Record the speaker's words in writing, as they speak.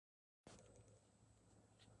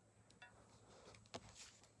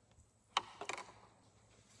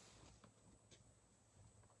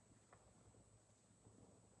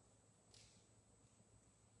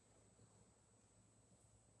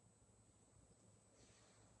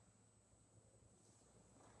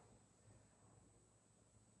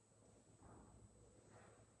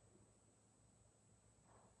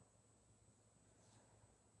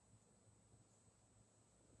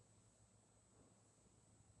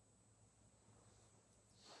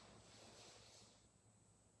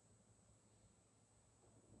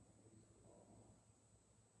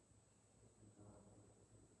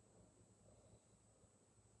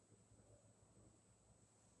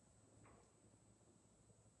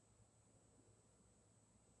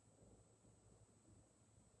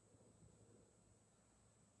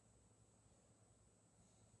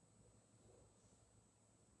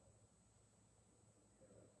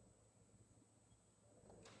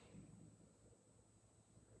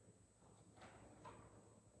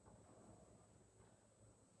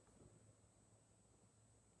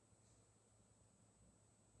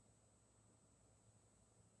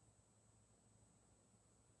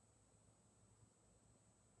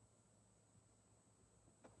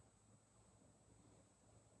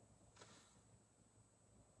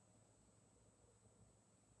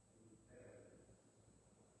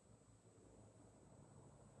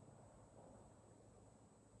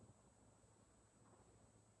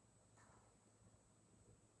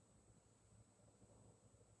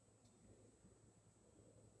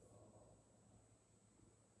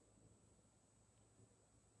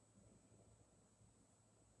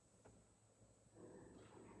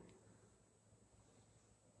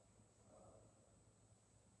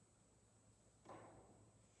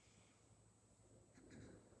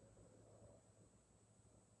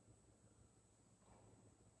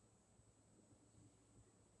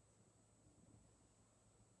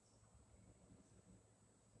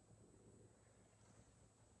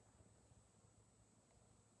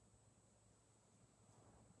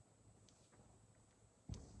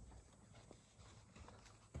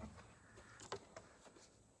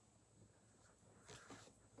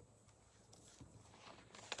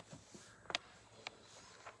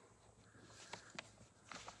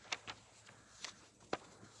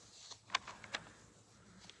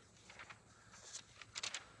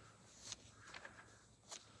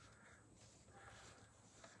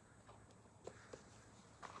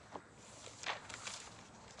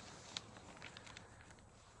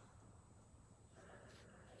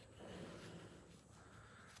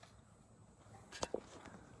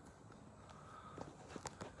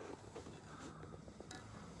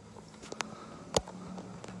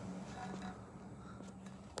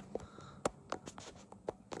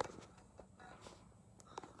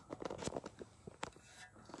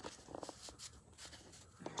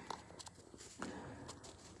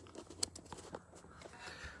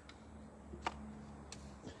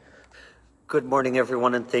Good morning,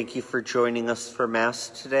 everyone, and thank you for joining us for Mass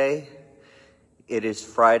today. It is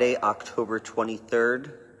Friday, October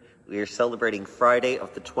 23rd. We are celebrating Friday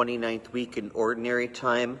of the 29th week in Ordinary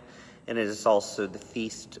Time, and it is also the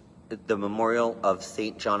feast, the memorial of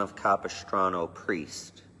St. John of Capistrano,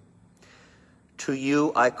 priest. To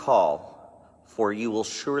you I call, for you will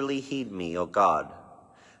surely heed me, O God.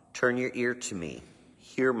 Turn your ear to me,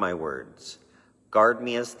 hear my words. Guard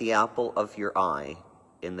me as the apple of your eye.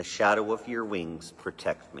 In the shadow of your wings,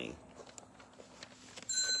 protect me.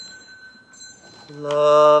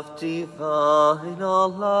 Love divine, all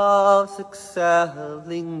love's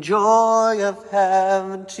excelling, joy of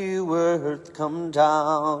heaven to earth come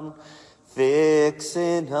down. Fix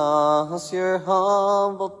in us your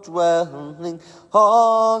humble dwelling,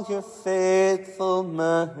 all your faithful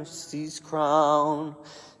mercies crown.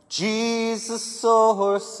 Jesus,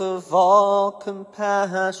 source of all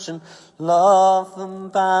compassion, love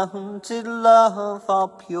unbounded, love all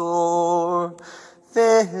pure.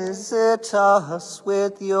 Visit us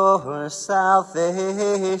with your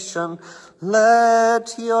salvation.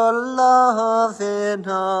 Let your love in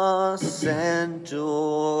us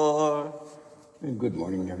endure. And good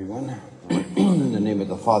morning, everyone. In the name of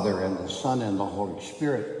the Father, and the Son, and the Holy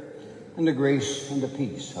Spirit, and the grace and the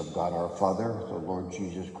peace of God our Father, the Lord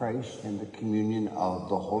Jesus Christ, and the communion of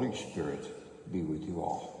the Holy Spirit be with you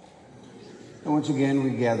all. And once again, we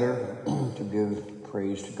gather to give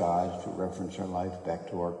praise to God, to reference our life back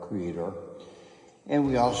to our Creator. And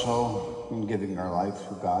we also, in giving our life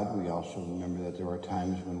to God, we also remember that there are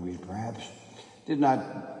times when we perhaps did not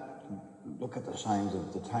look at the signs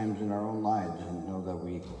of the times in our own lives and know that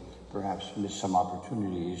we perhaps missed some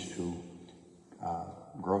opportunities to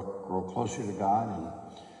grow closer to God, and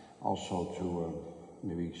also to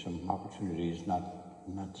maybe some opportunities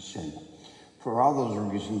not to sin. For all those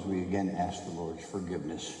reasons, we again ask the Lord's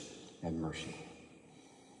forgiveness and mercy.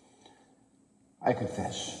 I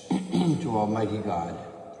confess to Almighty God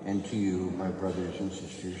and to you, my brothers and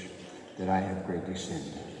sisters, that I have greatly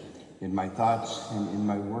sinned in my thoughts and in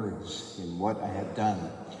my words, in what I have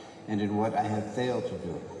done and in what I have failed to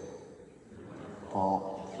do.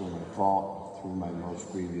 All through my fault, through my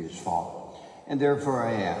most grievous fault. And therefore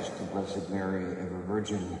I ask the Blessed Mary, ever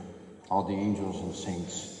Virgin, all the angels and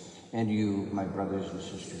saints, and you, my brothers and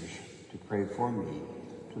sisters, to pray for me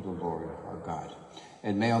to the Lord our God.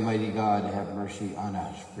 And may Almighty God have mercy on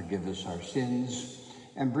us, forgive us our sins,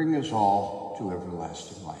 and bring us all to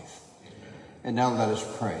everlasting life. And now let us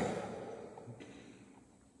pray.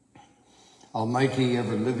 Almighty,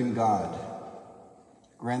 ever-living God,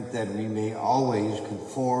 grant that we may always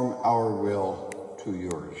conform our will to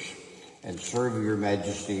yours and serve your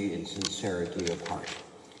majesty in sincerity of heart.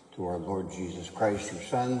 To our Lord Jesus Christ, your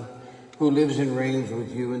Son, who lives and reigns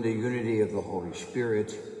with you in the unity of the Holy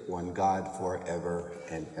Spirit, one God forever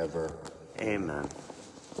and ever. Amen.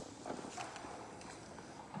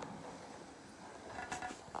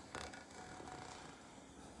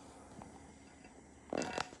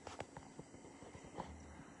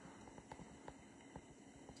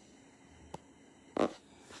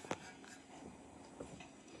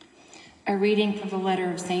 A reading from the letter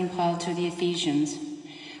of St. Paul to the Ephesians.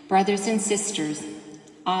 Brothers and sisters,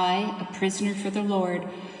 I, a prisoner for the Lord,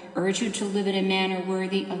 urge you to live in a manner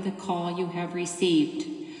worthy of the call you have received,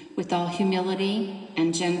 with all humility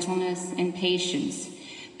and gentleness and patience,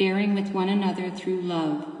 bearing with one another through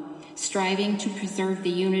love, striving to preserve the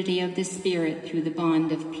unity of the Spirit through the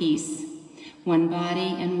bond of peace, one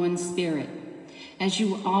body and one Spirit. As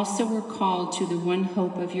you also were called to the one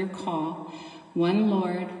hope of your call, one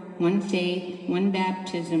Lord, one faith, one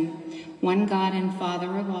baptism, one God and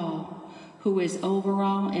Father of all, who is over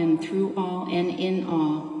all and through all and in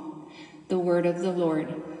all. The word of the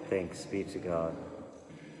Lord. Thanks be to God.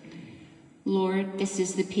 Lord, this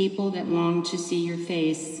is the people that long to see your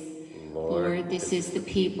face. Lord, this is the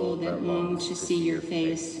people that long to see your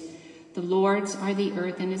face. The Lord's are the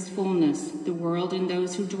earth and its fullness, the world and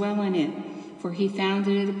those who dwell in it, for he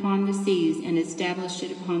founded it upon the seas and established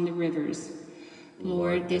it upon the rivers.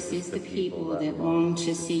 Lord, this is the people that long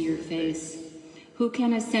to see your face. Who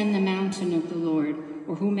can ascend the mountain of the Lord,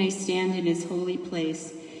 or who may stand in his holy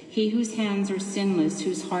place? He whose hands are sinless,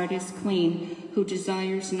 whose heart is clean, who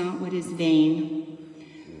desires not what is vain.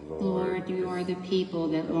 Lord, you are the people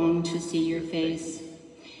that long to see your face.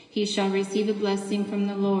 He shall receive a blessing from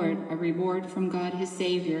the Lord, a reward from God his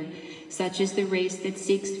Savior. Such is the race that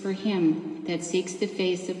seeks for him, that seeks the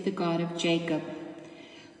face of the God of Jacob.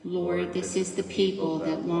 Lord, this is the people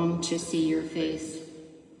that long to see your face.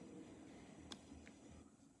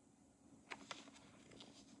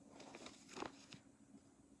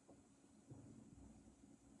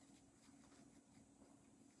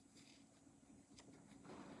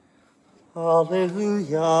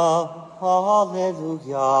 Hallelujah,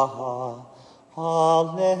 hallelujah,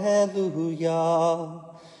 hallelujah.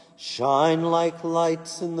 Shine like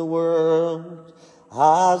lights in the world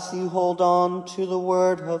as you hold on to the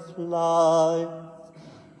word of life.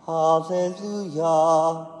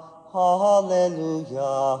 Hallelujah,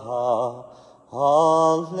 hallelujah,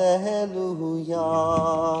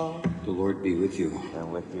 hallelujah. The Lord be with you.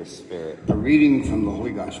 And with your spirit. A reading from the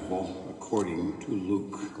Holy Gospel according to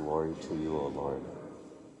Luke. Glory to you, O Lord.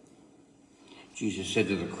 Jesus said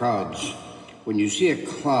to the crowds, "When you see a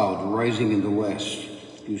cloud rising in the west,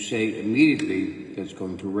 you say immediately that it's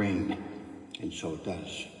going to rain." And so it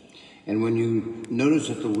does. And when you notice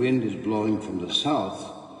that the wind is blowing from the south,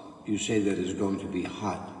 you say that it's going to be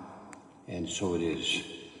hot. And so it is.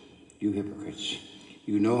 You hypocrites,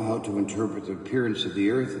 you know how to interpret the appearance of the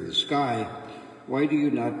earth and the sky. Why do you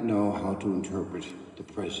not know how to interpret the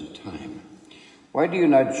present time? Why do you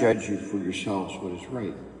not judge for yourselves what is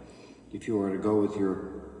right? If you are to go with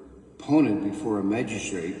your opponent before a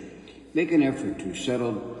magistrate, make an effort to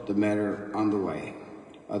settle the matter on the way.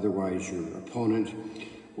 Otherwise, your opponent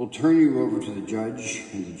will turn you over to the judge,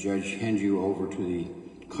 and the judge hand you over to the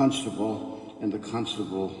constable, and the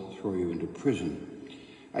constable throw you into prison.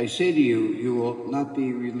 I say to you, you will not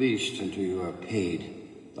be released until you have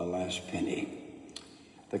paid the last penny.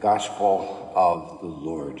 The Gospel of the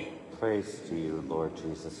Lord. Praise to you, Lord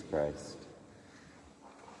Jesus Christ.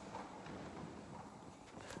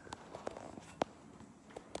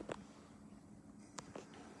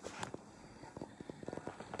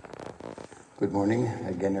 Good morning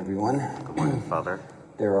again, everyone. Good morning, Father.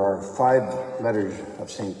 There are 5 letters of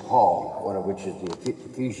St. Paul, one of which is the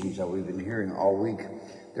Ephesians that we've been hearing all week.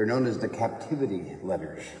 They're known as the captivity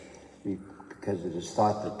letters because it is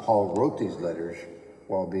thought that Paul wrote these letters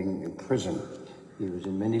while being in prison. He was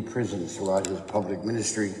in many prisons throughout his public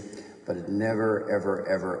ministry, but it never, ever,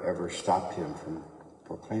 ever, ever stopped him from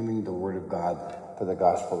proclaiming the word of God for the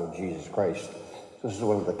gospel of Jesus Christ. This is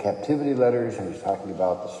one of the captivity letters, and he's talking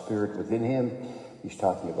about the spirit within him. He's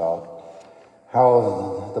talking about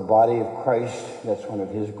how the body of Christ, that's one of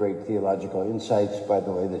his great theological insights, by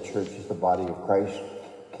the way, the church is the body of Christ,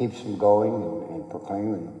 keeps him going and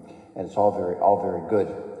proclaiming, and it's all very good.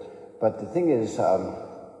 But the thing is,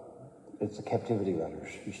 it's the captivity letters.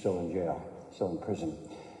 He's still in jail, still in prison.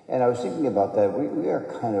 And I was thinking about that. We are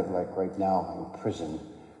kind of like right now in prison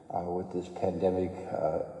with this pandemic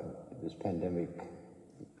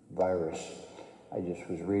virus. I just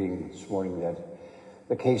was reading this morning that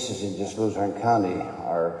the cases in just Luzerne County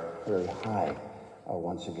are very high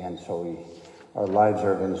once again. So our lives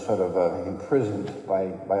are been sort of imprisoned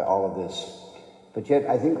by all of this. But yet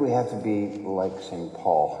I think we have to be like St.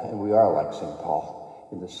 Paul, and we are like St. Paul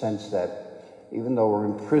in the sense that even though we're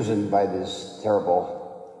imprisoned by this terrible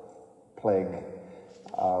plague,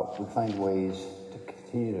 we find ways to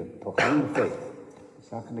continue to proclaim the faith.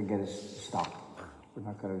 It's not going to get us to stop. We're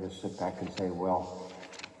not going to just sit back and say, well,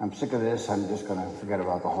 I'm sick of this, I'm just going to forget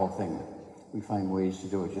about the whole thing. We find ways to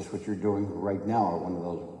do it. Just what you're doing right now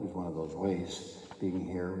is one of those ways, being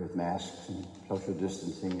here with masks and social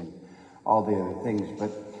distancing and all the other things.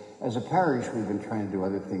 But as a parish, we've been trying to do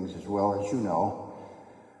other things as well. As you know,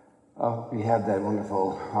 we have that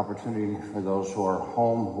wonderful opportunity for those who are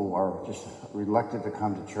home, who are just reluctant to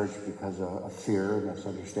come to church because of fear, and that's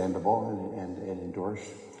understandable and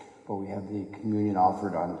endorsed. But we have the communion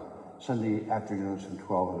offered on Sunday afternoons from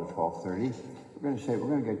 12 to 12:30. We're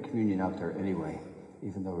going to get communion out there anyway,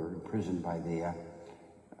 even though we're imprisoned by the,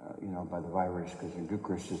 by the virus, because the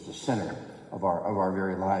Eucharist is the center of our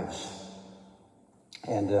very lives.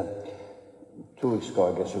 And 2 weeks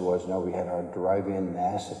ago, I guess it was, we had our drive-in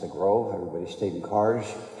mass at the Grove. Everybody stayed in cars.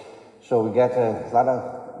 So we got a lot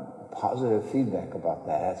of positive feedback about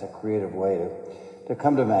that. That's a creative way to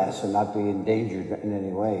come to mass and not be endangered in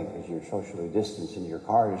any way because you're socially distanced in your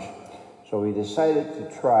cars. So we decided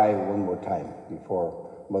to try one more time before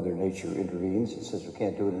Mother Nature intervenes and says we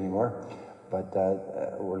can't do it anymore. But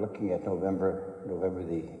we're looking at November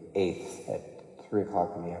the 8th at 3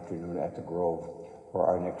 o'clock in the afternoon at the Grove for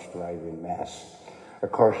our next drive-in mass.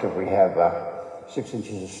 Of course, if we have 6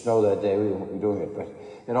 inches of snow that day, we won't be doing it. But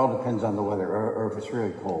it all depends on the weather or if it's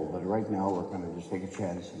really cold. But right now, we're going to just take a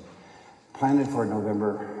chance and plan it for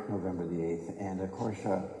November the 8th. And of course,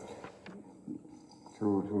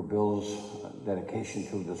 through Bill's dedication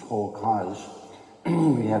to this whole cause,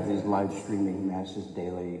 we have these live streaming masses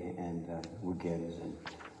daily and weekends and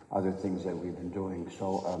other things that we've been doing.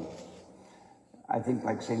 So I think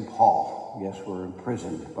like St. Paul, yes, we're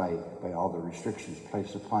imprisoned by all the restrictions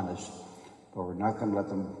placed upon us, but we're not going to let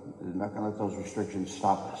those restrictions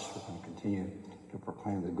stop us. We're going to continue to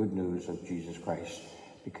proclaim the good news of Jesus Christ,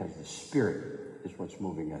 because the Spirit is what's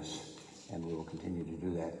moving us, and we will continue to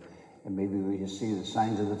do that. And maybe we just see the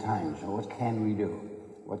signs of the times. So what can we do?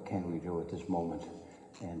 What can we do at this moment?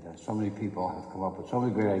 And so many people have come up with so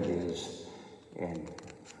many great ideas, and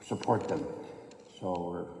support them.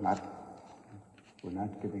 So we're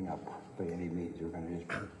not giving up by any means. We're going to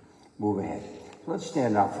just move ahead. So let's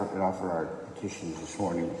stand up and offer our petitions this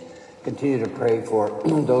morning. Continue to pray for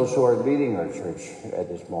those who are leading our church at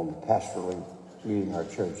this moment, pastorally leading our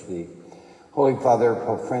church. The Holy Father,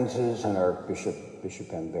 Pope Francis, and our Bishop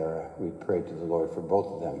Ambera. We pray to the Lord for both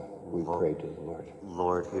of them. We pray to the Lord.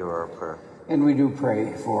 Lord, hear our prayer. And we do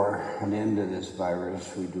pray for an end to this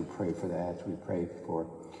virus. We do pray for that. We pray for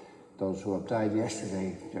those who have died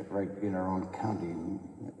yesterday, right in our own county.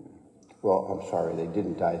 Well, I'm sorry, they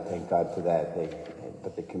didn't die, thank God for that,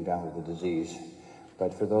 but they came down with the disease.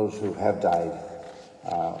 But for those who have died,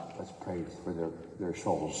 let's pray for their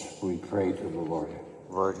souls. We pray to the Lord.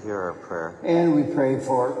 Lord, hear our prayer. And we pray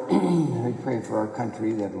for our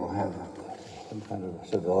country, that will have some kind of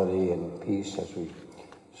civility and peace as we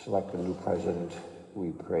select a new president.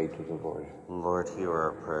 We pray to the Lord. Lord, hear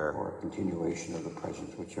our prayer. Or a continuation of the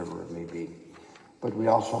present, whichever it may be. But we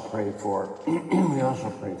also pray for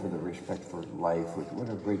the respect for life. What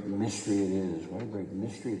a great mystery it is. What a great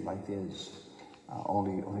mystery life is.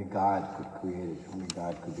 Only God could create it. Only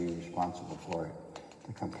God could be responsible for it.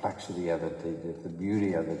 The complexity of it, the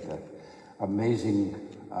beauty of it, the amazing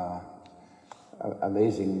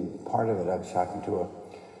part of it. I was talking to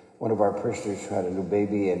one of our parishioners who had a new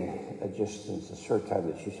baby, and just since the short time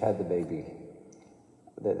that she's had the baby,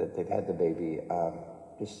 that they've had the baby,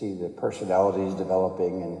 just see the personalities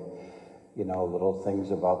developing, and little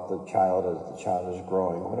things about the child as the child is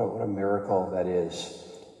growing. What a miracle that is,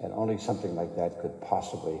 and only something like that could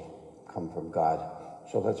possibly come from God.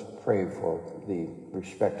 So let's pray for the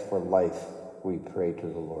respect for life. We pray to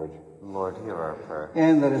the Lord. Lord, hear our prayer.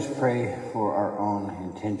 And let us pray for our own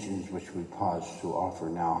intentions, which we pause to offer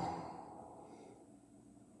now.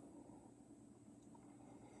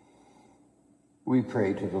 We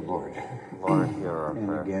pray to the Lord. Lord, hear our and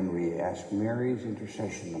prayer. Again, we ask Mary's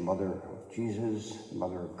intercession, the Mother of Jesus, the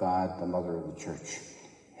Mother of God, the Mother of the Church.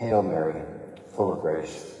 Hail Mary, full of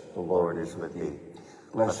grace, the Lord is with thee.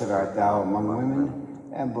 Blessed art thou among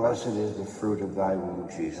women, and blessed is the fruit of thy womb,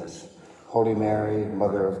 Jesus. Holy Mary,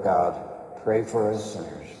 Mother of God, pray for us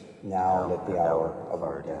sinners, now and at the hour of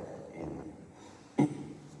our death. Amen.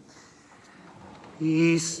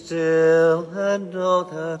 Be still and know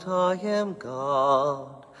that I am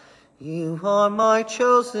God. You are my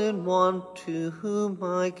chosen one, to whom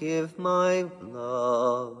I give my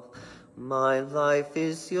love. My life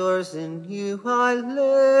is yours, in you I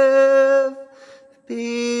live.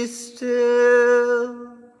 Be still,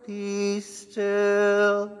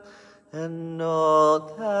 and know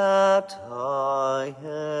that I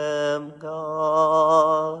am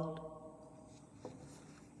God.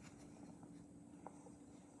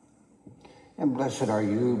 And blessed are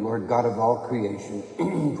you, Lord God of all creation,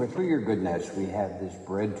 for through your goodness we have this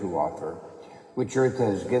bread to offer, which earth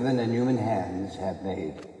has given and human hands have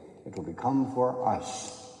made. It will become for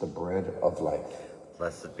us the bread of life.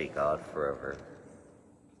 Blessed be God forever.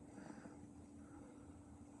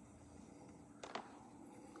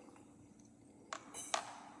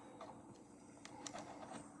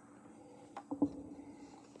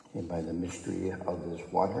 And by the mystery of this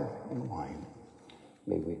water and wine,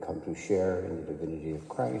 may we come to share in the divinity of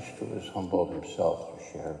Christ, who has humbled himself to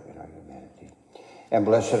share in our humanity. And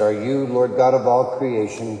blessed are you, Lord God of all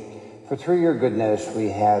creation, for through your goodness we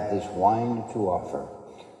have this wine to offer,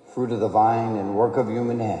 fruit of the vine and work of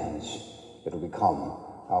human hands. It will become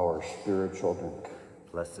our spiritual drink.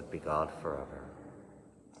 Blessed be God forever.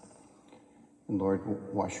 And Lord,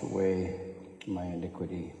 wash away my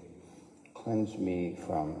iniquity. Cleanse me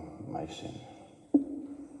from my sin.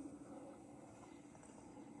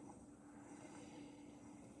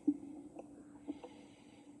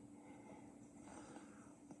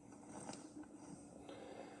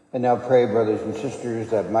 And now pray, brothers and sisters,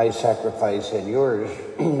 that my sacrifice and yours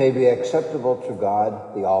may be acceptable to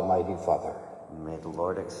God, the Almighty Father. May the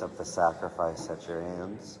Lord accept the sacrifice at your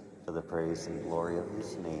hands for the praise and glory of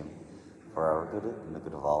his name, for our good and the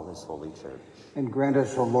good of all his holy church. And grant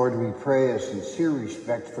us, O Lord, we pray, a sincere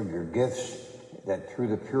respect for your gifts, that through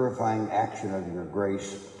the purifying action of your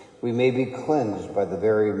grace, we may be cleansed by the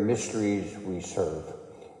very mysteries we serve.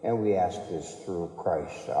 And we ask this through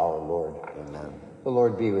Christ our Lord. Amen. The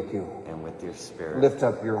Lord be with you. And with your spirit. Lift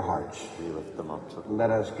up your hearts. We lift them up to the Lord.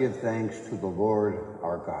 Let us give thanks to the Lord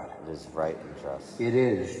our God. It is right and just. It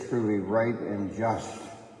is truly right and just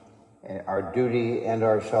our duty and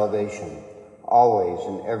our salvation, always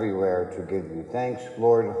and everywhere to give you thanks,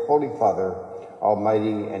 Lord, Holy Father,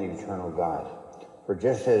 Almighty and eternal God. For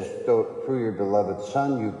just as through your beloved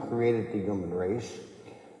Son you created the human race,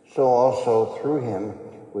 so also through him,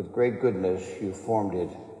 with great goodness, you formed it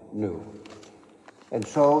new. And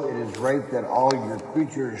so it is right that all your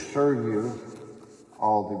creatures serve you,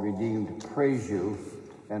 all the redeemed praise you,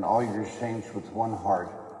 and all your saints with one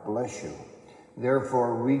heart bless you.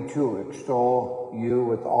 Therefore we too extol you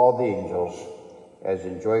with all the angels, as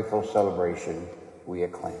in joyful celebration we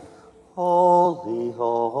acclaim. Holy,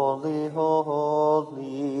 holy,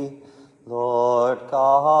 holy, Lord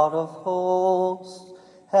God of hosts,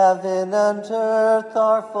 heaven and earth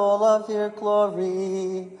are full of your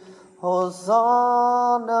glory.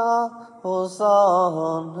 Hosanna,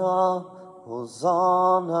 Hosanna,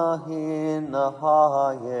 Hosanna in the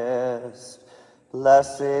highest.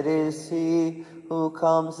 Blessed is he who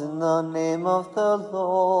comes in the name of the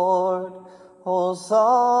Lord.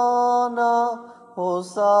 Hosanna,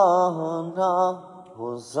 Hosanna,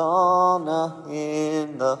 Hosanna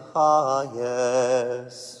in the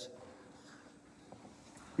highest.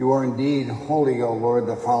 You are indeed holy, O Lord,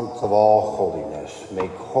 the fount of all holiness.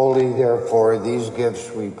 Make holy, therefore, these gifts,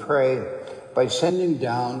 we pray, by sending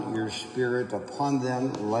down your Spirit upon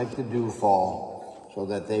them like the dewfall, so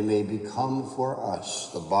that they may become for us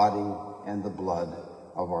the body and the blood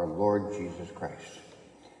of our Lord Jesus Christ.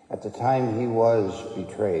 At the time he was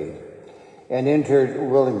betrayed and entered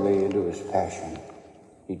willingly into his passion,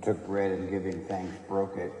 he took bread and giving thanks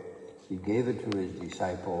broke it. He gave it to his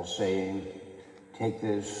disciples, saying, "Take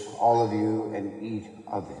this, all of you, and eat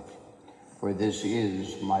of it, for this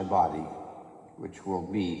is my body, which will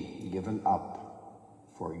be given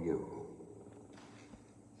up for you."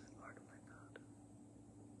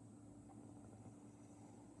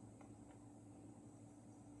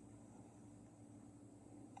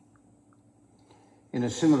 In a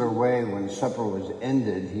similar way, when supper was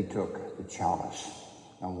ended, he took the chalice,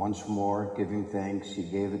 and once more, giving thanks, he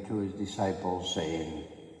gave it to his disciples, saying,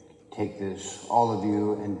 "Take this, all of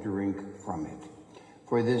you, and drink from it.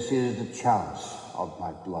 For this is the chalice of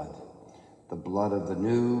my blood, the blood of the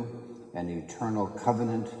new and eternal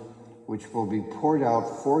covenant, which will be poured out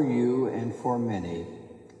for you and for many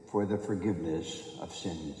for the forgiveness of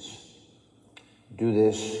sins. Do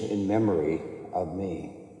this in memory of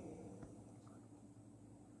me."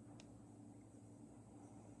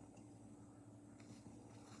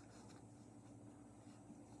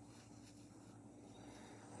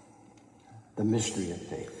 The mystery of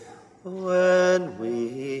faith. When we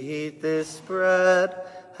eat this bread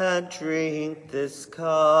and drink this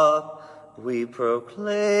cup, we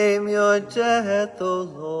proclaim your death, O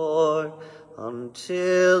Lord,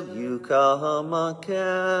 until you come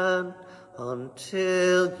again,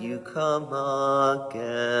 until you come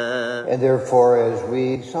again. And therefore, as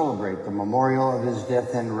we celebrate the memorial of his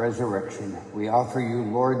death and resurrection, we offer you,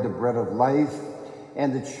 Lord, the bread of life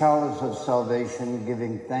and the chalice of salvation,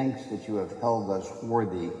 giving thanks that you have held us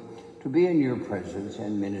worthy to be in your presence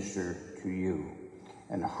and minister to you.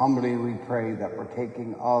 And humbly we pray that,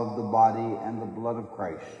 partaking of the body and the blood of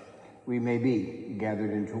Christ, we may be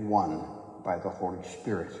gathered into one by the Holy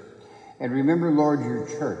Spirit. And remember, Lord, your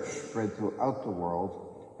church spread throughout the world,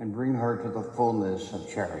 and bring her to the fullness of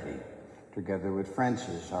charity, together with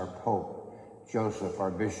Francis, our Pope, Joseph,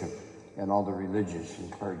 our Bishop, and all the religious and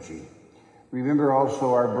clergy. Remember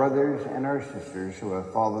also our brothers and our sisters who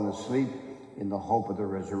have fallen asleep in the hope of the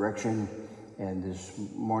resurrection. And this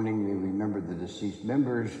morning we remember the deceased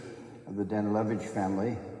members of the Danilevich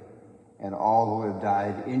family and all who have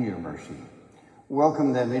died in your mercy.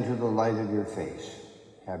 Welcome them into the light of your face.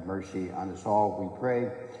 Have mercy on us all, we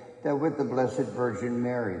pray, that with the Blessed Virgin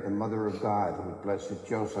Mary, the Mother of God, with Blessed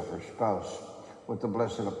Joseph, her spouse, with the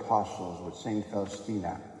blessed apostles, with Saint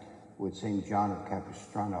Faustina, with St. John of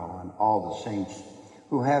Capistrano, and all the saints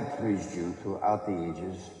who have pleased you throughout the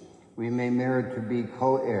ages, we may merit to be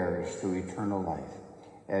co-heirs to eternal life,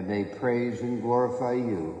 and may praise and glorify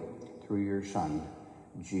you through your Son,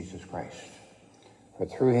 Jesus Christ. For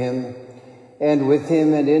through him, and with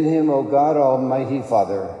him, and in him, O God, Almighty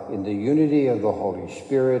Father, in the unity of the Holy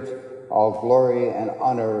Spirit, all glory and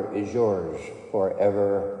honor is yours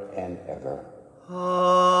forever and ever.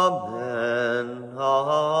 Amen,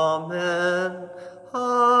 amen,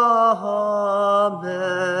 amen,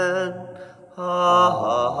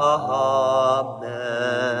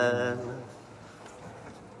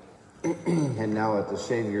 amen. And now at the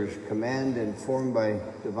Savior's command, informed by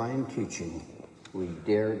divine teaching, we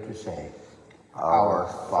dare to say, Our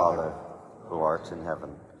Father, who art in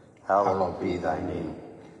heaven, hallowed be thy name.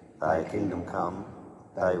 Thy kingdom come,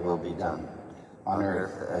 thy will be done, on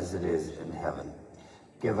earth as it is in heaven.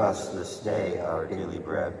 Give us this day our daily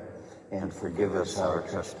bread, and forgive us our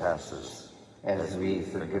trespasses, as we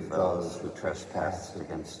forgive those who trespass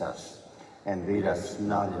against us. And lead us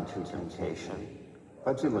not into temptation,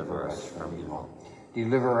 but deliver us from evil.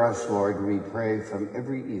 Deliver us, Lord, we pray, from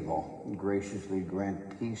every evil, and graciously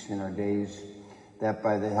grant peace in our days, that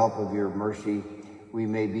by the help of your mercy we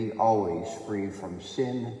may be always free from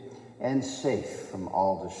sin and safe from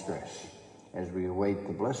all distress, as we await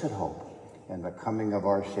the blessed hope and the coming of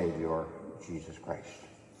our Savior, Jesus Christ.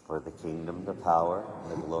 For the kingdom, the power,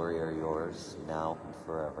 and the glory are yours, now and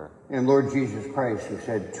forever. And Lord Jesus Christ, who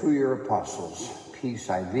said to your apostles, peace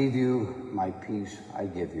I leave you, my peace I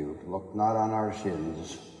give you. Look not on our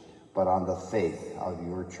sins, but on the faith of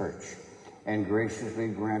your church, and graciously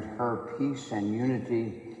grant her peace and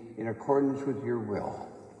unity in accordance with your will,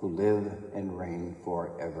 who live and reign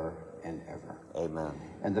forever and ever. Amen.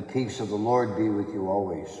 And the peace of the Lord be with you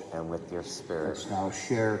always. And with your spirit. Let's now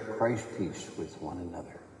share Christ's peace with one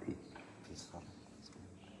another. Peace. Peace, Father.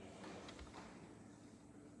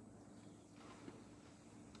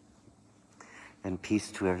 And peace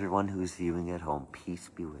to everyone who's viewing at home. Peace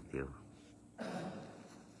be with you.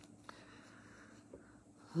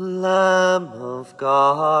 Lamb of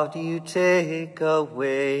God, you take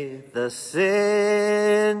away the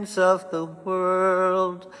sins of the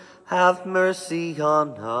world. Have mercy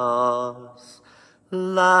on us.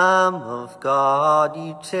 Lamb of God,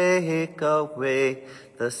 you take away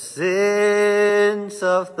the sins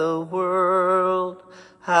of the world.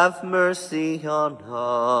 Have mercy on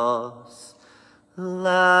us.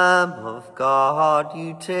 Lamb of God,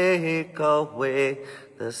 you take away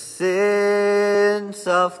the sins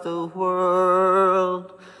of the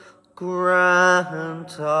world.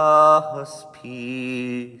 Grant us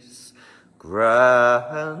peace.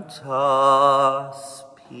 Grant us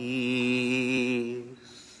peace.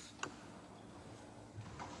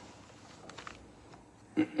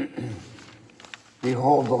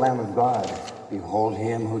 Behold the Lamb of God. Behold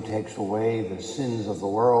him who takes away the sins of the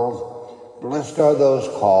world. Blessed are those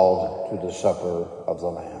called to the supper of the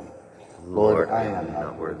Lamb. Lord, I am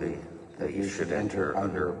not worthy that you should enter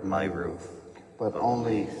under my roof, but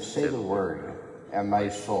only say the word, and my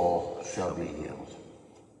soul shall be healed.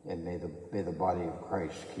 And may the body of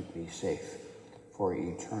Christ keep me safe for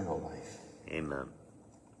eternal life. Amen.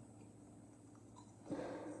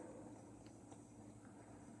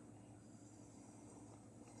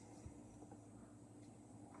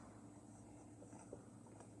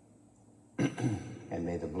 And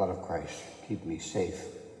may the blood of Christ keep me safe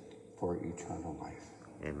for eternal life.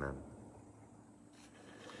 Amen.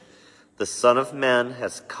 The Son of Man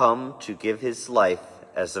has come to give his life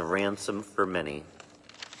as a ransom for many.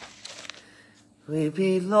 We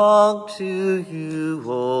belong to you,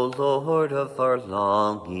 O Lord of our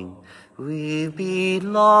longing. We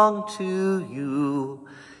belong to you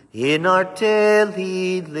in our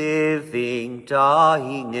daily living,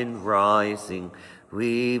 dying and rising.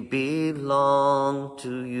 We belong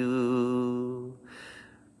to you.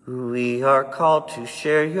 We are called to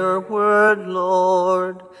share your word,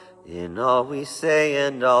 Lord, in all we say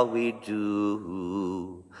and all we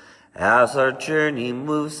do. As our journey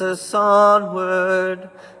moves us onward,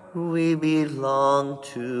 we belong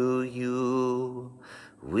to you.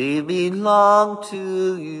 We belong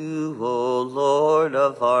to you, O Lord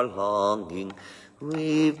of our longing.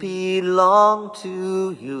 We belong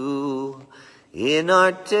to you in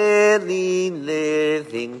our daily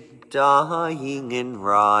living, dying and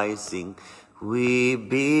rising. We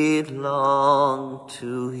belong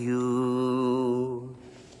to you.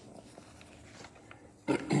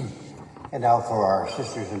 And now for our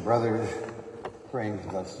sisters and brothers praying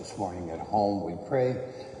with us this morning at home, we pray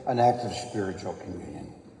an act of spiritual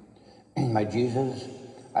communion. My Jesus,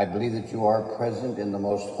 I believe that you are present in the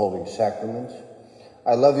most holy sacraments.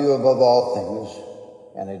 I love you above all things,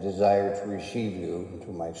 and I desire to receive you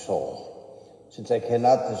into my soul. Since I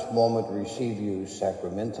cannot this moment receive you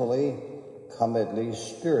sacramentally, come at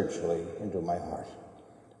least spiritually into my heart.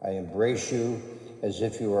 I embrace you as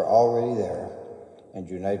if you were already there, and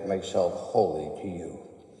unite myself wholly to you.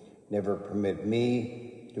 Never permit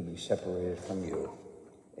me to be separated from you.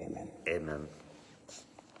 Amen. Amen.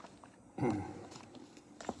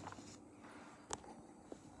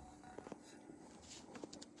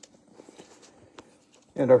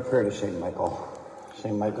 And our prayer to St. Michael.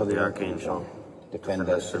 St. Michael the Archangel, defend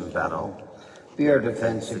us in battle. Be our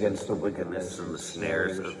defense against the wickedness and the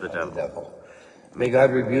snares of the devil. May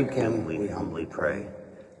God rebuke him, we humbly pray.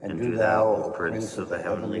 And do thou, O Prince of the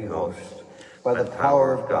heavenly host, by the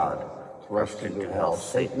power of God, thrust into hell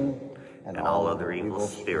Satan and all other evil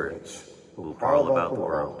spirits who prowl about the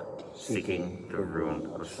world, seeking the ruin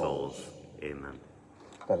of souls. Amen.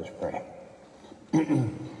 Let us pray.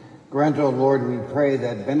 Grant, O Lord, we pray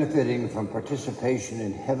that benefiting from participation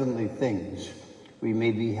in heavenly things, we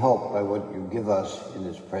may be helped by what you give us in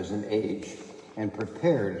this present age and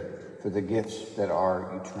prepared for the gifts that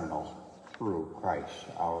are eternal. Through Christ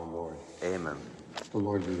our Lord. Amen. The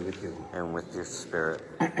Lord be with you. And with your spirit.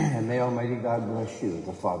 And may Almighty God bless you,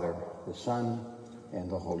 the Father, the Son, and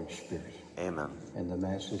the Holy Spirit. Amen. And the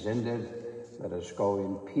Mass is ended. Let us go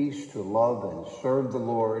in peace to love and serve the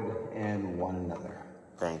Lord and one another.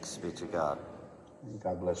 Thanks be to God. And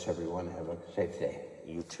God bless everyone. Have a safe day.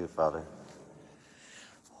 You too, Father.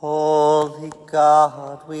 Holy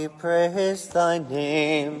God, we praise thy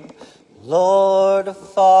name. Lord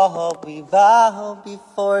of all, we bow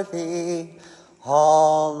before thee.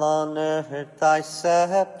 All on earth thy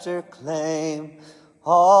scepter claim.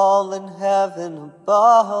 All in heaven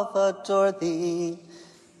above adore thee.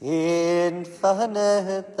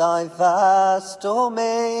 Infinite thy vast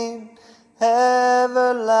domain.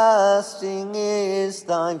 Everlasting is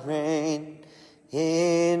thy reign.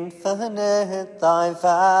 Infinite thy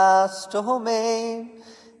vast domain.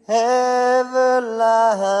 Everlasting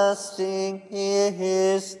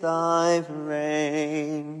is thy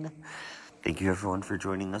reign. Thank you, everyone, for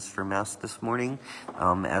joining us for Mass this morning.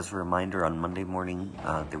 As a reminder, on Monday morning,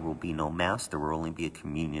 there will be no Mass. There will only be a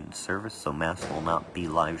communion service, so Mass will not be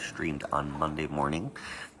live streamed on Monday morning.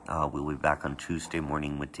 We'll be back on Tuesday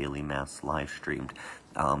morning with daily Mass live streamed.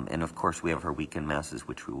 And of course, we have our weekend Masses,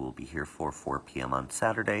 which we will be here for 4 p.m. on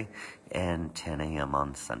Saturday and 10 a.m.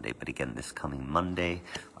 on Sunday. But again, this coming Monday,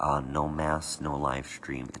 no Mass, no live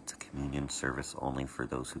stream. It's a communion service only for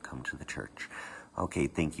those who come to the church. Okay,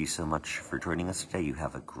 thank you so much for joining us today. You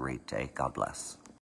have a great day. God bless.